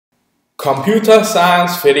Computer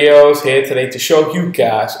science videos here today to show you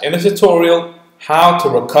guys in this tutorial how to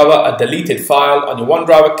recover a deleted file on your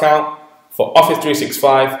OneDrive account for Office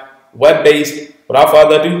 365 web-based. Without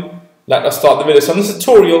further ado, let us start the video. So in this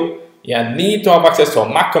tutorial, you need to have access to a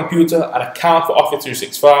Mac computer. An account for Office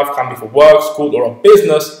 365 can be for work, school, or a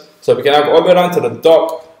business. So we can now go all the way down to the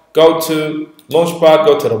dock, go to Launchpad,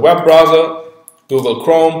 go to the web browser, Google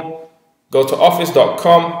Chrome, go to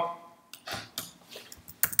office.com.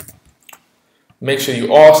 Make sure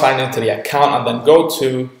you are signed into the account and then go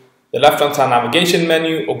to the left-hand side navigation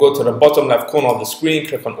menu or go to the bottom left corner of the screen,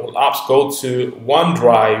 click on all apps, go to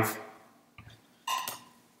OneDrive.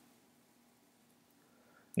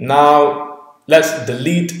 Now let's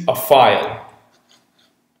delete a file.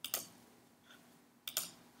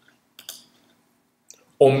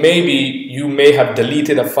 Or maybe you may have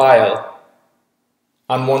deleted a file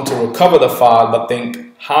and want to recover the file but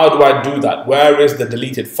think, how do I do that? Where is the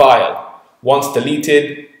deleted file? Once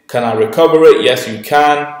deleted, can I recover it? Yes, you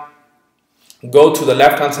can. Go to the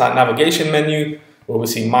left-hand side navigation menu where we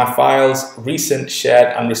see My Files, Recent,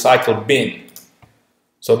 Shared, and Recycled bin.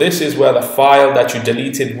 So this is where the file that you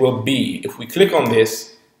deleted will be. If we click on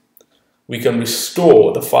this, we can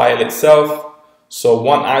restore the file itself. So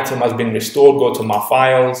one item has been restored, go to My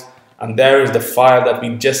Files, and there is the file that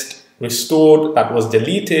we just restored that was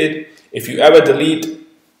deleted. If you ever delete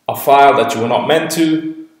a file that you were not meant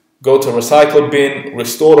to, go to Recycle bin,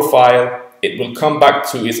 restore the file, it will come back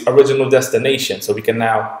to its original destination. So we can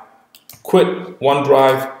now quit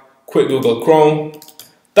OneDrive, quit Google Chrome.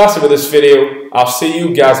 That's it for this video. I'll see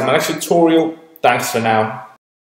you guys in my next tutorial. Thanks for now.